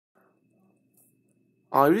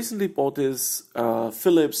I recently bought this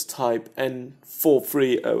Phillips Type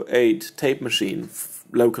N4308 tape machine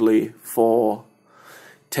locally for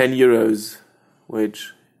 €10,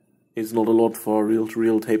 which is not a lot for a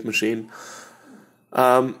reel-to-reel tape machine.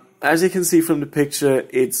 As you can see from the picture,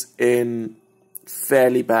 it's in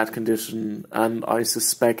fairly bad condition, and I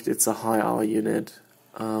suspect it's a high hour unit.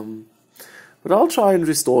 But I'll try and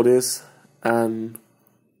restore this, and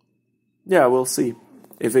yeah, we'll see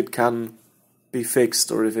if it can be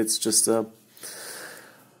fixed or if it's just a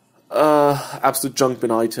absolute junk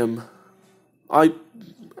bin item.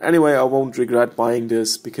 Anyway, I won't regret buying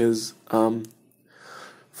this because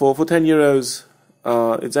for €10,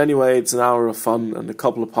 it's an hour of fun and a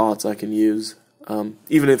couple of parts I can use,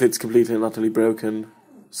 even if it's completely and utterly broken.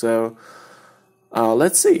 So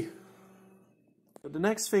let's see. The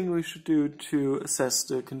next thing we should do to assess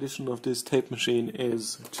the condition of this tape machine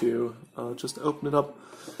is to just open it up.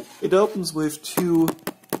 It opens with two...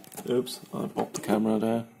 Oops, I popped the camera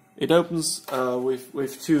there. It opens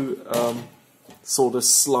with two sort of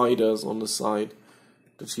sliders on the side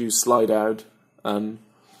that you slide out, and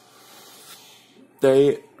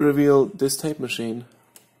they reveal this tape machine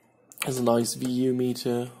has a nice VU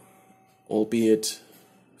meter, albeit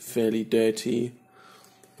fairly dirty.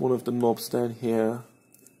 One of the knobs down here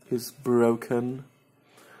is broken,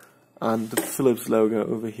 and the Phillips logo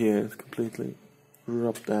over here is completely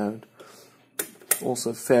rubbed out.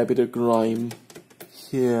 Also a fair bit of grime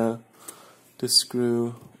here. This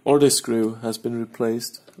screw has been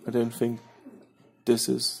replaced. I don't think this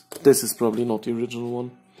is probably not the original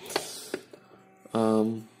one.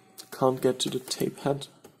 Can't get to the tape head.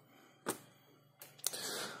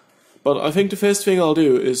 But I think the first thing I'll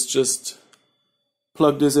do is just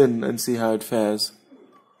plug this in and see how it fares.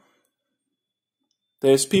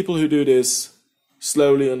 There's people who do this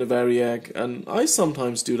slowly on the Variac, and I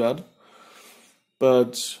sometimes do that.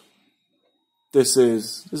 But this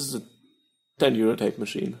is a €10 tape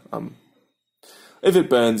machine. If it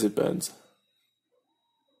burns, it burns.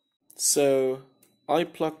 So I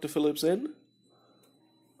plugged the Phillips in,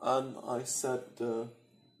 and I set the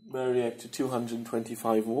Variac to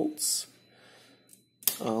 225 volts.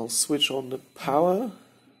 I'll switch on the power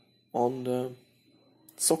on the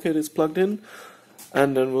socket it's plugged in,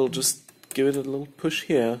 and then we'll just give it a little push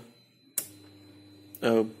here.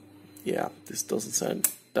 Oh, yeah, that doesn't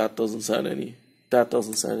sound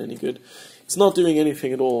any good. It's not doing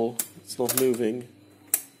anything at all. It's not moving.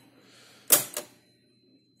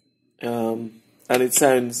 And it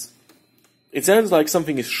sounds like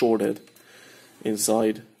something is shorted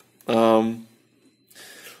inside.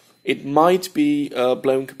 It might be a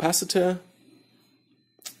blown capacitor,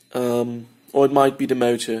 or it might be the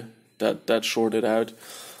motor that shorted out.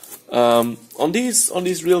 On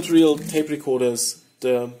these reel-to-reel tape recorders,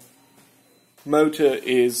 the motor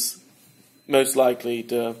is most likely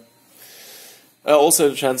also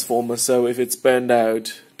the transformer. So if it's burned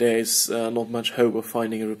out, there's not much hope of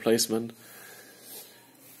finding a replacement.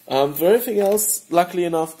 For everything else, luckily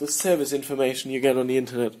enough, the service information you get on the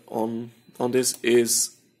internet on this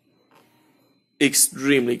is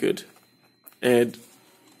extremely good. And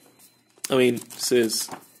I mean,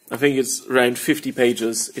 I think it's around 50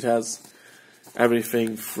 pages. It has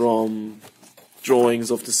everything from drawings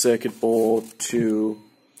of the circuit board to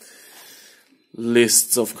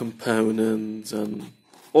lists of components and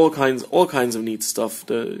all kinds of neat stuff.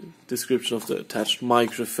 The description of the attached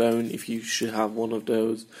microphone, if you should have one of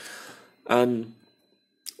those, and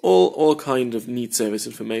all kind of neat service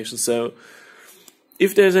information. So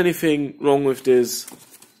if there's anything wrong with this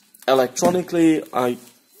electronically,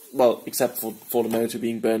 except for the motor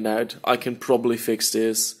being burned out, I can probably fix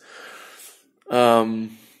this.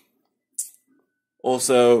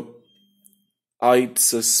 Also, I'd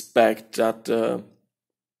suspect that the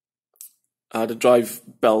drive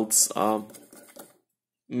belts are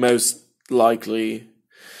most likely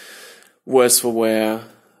worse for wear.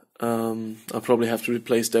 I'll probably have to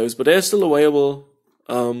replace those, but they're still available.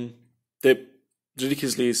 They're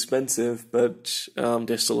ridiculously expensive, but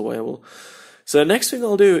they're still available. So the next thing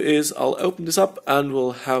I'll do is I'll open this up and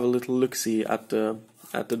we'll have a little look-see at the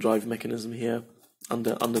drive mechanism here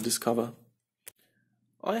under this cover.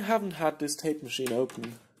 I haven't had this tape machine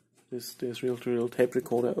open, this reel-to-reel tape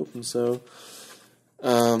recorder open, so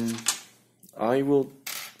I will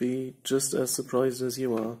be just as surprised as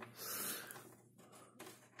you are.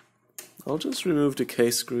 I'll just remove the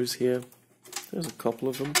case screws here. There's a couple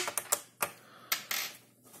of them.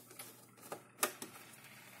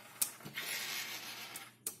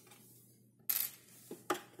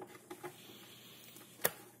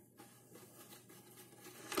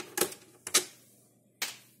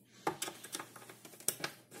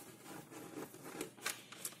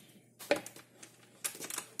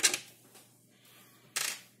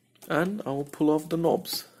 and I'll pull off the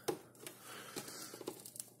knobs.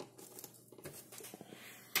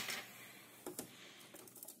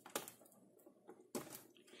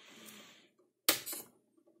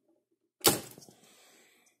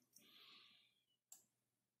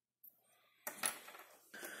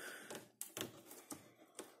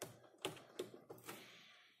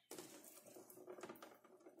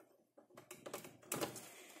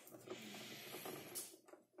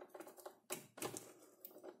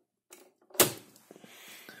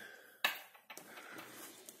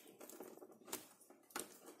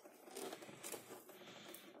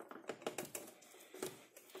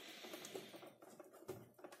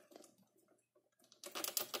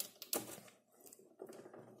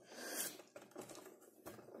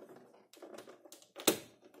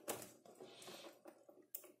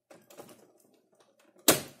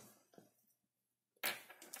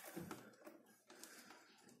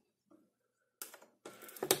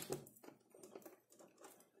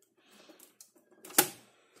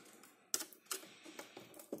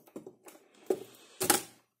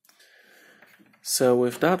 So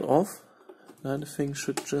with that off, now the thing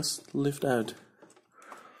should just lift out.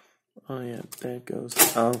 Oh yeah, there it goes.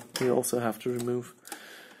 Oh, we also have to remove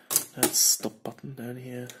that stop button down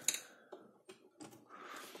here.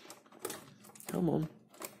 Come on.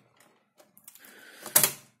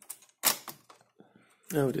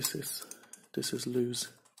 Oh, this is loose.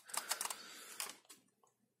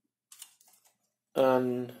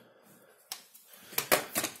 And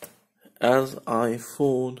as I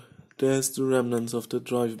thought, there's the remnants of the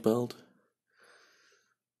drive belt.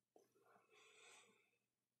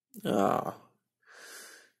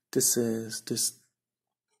 This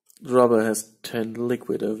rubber has turned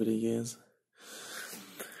liquid over the years.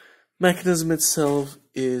 Mechanism itself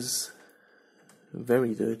is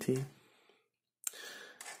very dirty.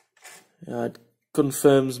 It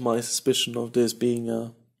confirms my suspicion of this being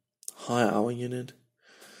a high hour unit.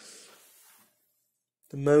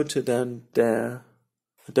 The motor down there,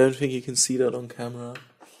 I don't think you can see that on camera.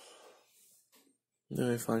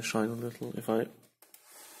 No, if I shine a little, if I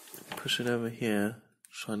push it over here,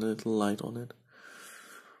 shine a little light on it.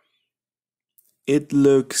 It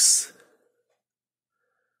looks,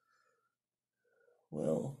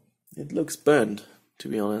 well, it looks burned, to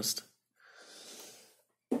be honest.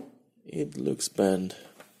 It looks burned.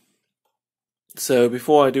 So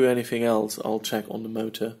before I do anything else, I'll check on the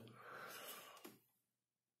motor.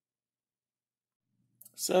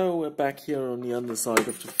 So we're back here on the underside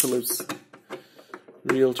of the Phillips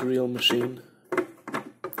reel-to-reel machine,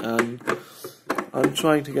 and I'm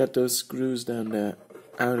trying to get those screws down there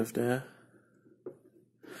out of there.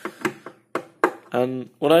 And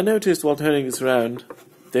what I noticed while turning this around,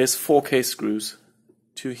 there's 4 case screws,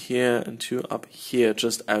 2 here and 2 up here,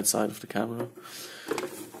 just outside of the camera.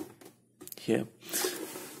 Here.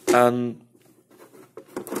 And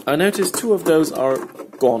I noticed 2 of those are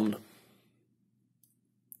gone.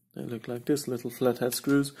 They look like this, little flathead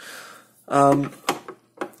screws.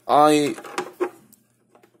 I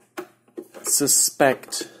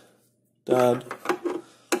suspect that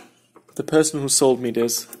the person who sold me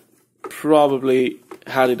this probably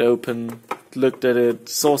had it open, looked at it,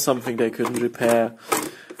 saw something they couldn't repair,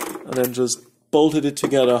 and then just bolted it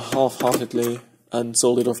together half-heartedly and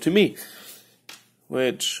sold it off to me.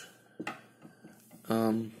 Which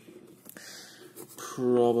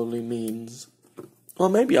probably means, well,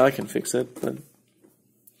 maybe I can fix it, but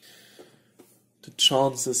the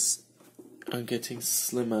chances are getting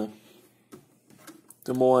slimmer.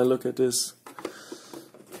 The more I look at this,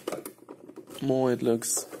 the more it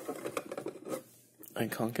looks I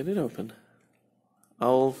can't get it open.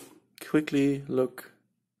 I'll quickly look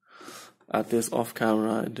at this off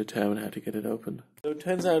camera and determine how to get it open. So it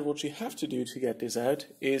turns out what you have to do to get this out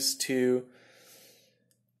is to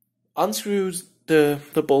unscrew the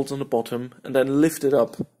bolts on the bottom and then lift it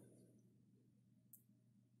up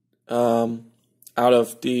out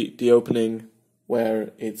of the opening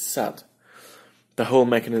where it's sat. The whole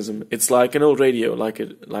mechanism. It's like an old radio, like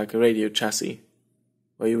a radio chassis,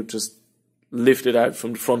 where you would just lift it out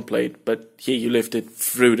from the front plate, but here you lift it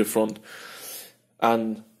through the front,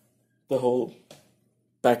 and the whole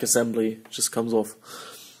back assembly just comes off.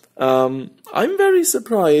 I'm very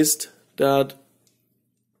surprised that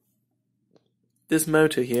this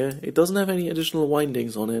motor here, it doesn't have any additional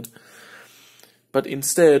windings on it, but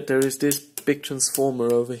instead there is this big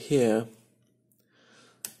transformer over here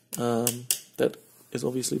that is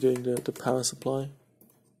obviously doing the power supply.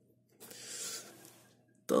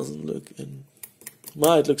 Doesn't look in,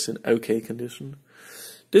 well, it looks in okay condition.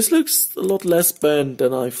 This looks a lot less burned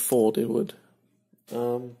than I thought it would.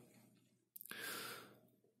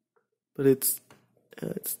 but it's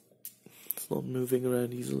not moving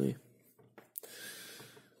around easily.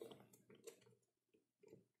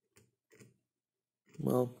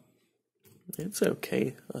 Well, it's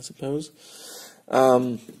okay, I suppose.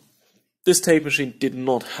 This tape machine did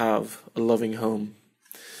not have a loving home.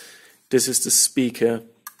 This is the speaker.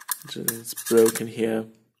 It's broken here,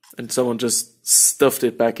 and someone just stuffed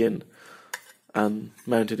it back in and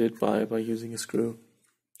mounted it by using a screw.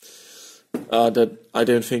 That I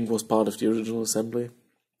don't think was part of the original assembly.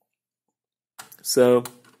 So,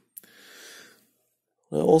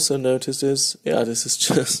 what I also noticed is, this is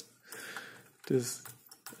just this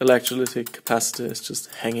electrolytic capacitor is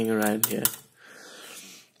just hanging around here.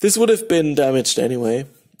 This would have been damaged anyway.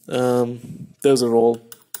 Those are all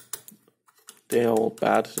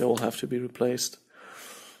bad. They all have to be replaced.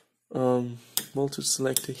 Voltage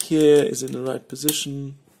selector here is in the right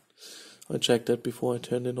position. I checked that before I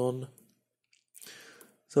turned it on.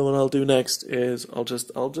 So what I'll do next is I'll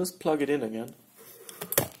just plug it in again.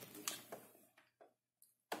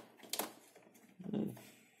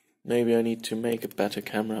 Maybe I need to make a better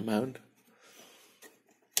camera mount.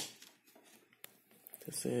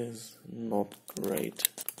 This is not great.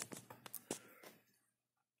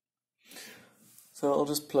 So I'll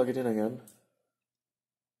just plug it in again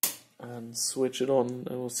and switch it on,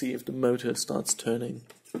 and we'll see if the motor starts turning.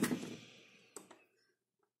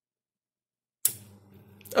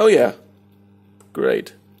 Oh yeah,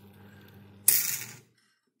 great.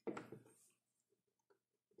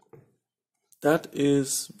 That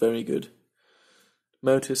is very good.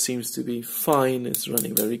 Motor seems to be fine, it's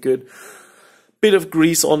running very good. Bit of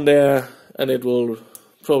grease on there and it will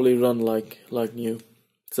probably run like new.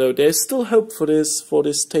 So there's still hope for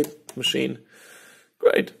this tape machine.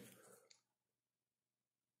 Great.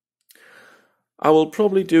 I will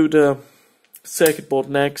probably do the circuit board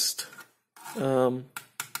next.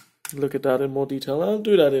 Look at that in more detail. I'll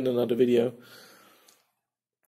do that in another video.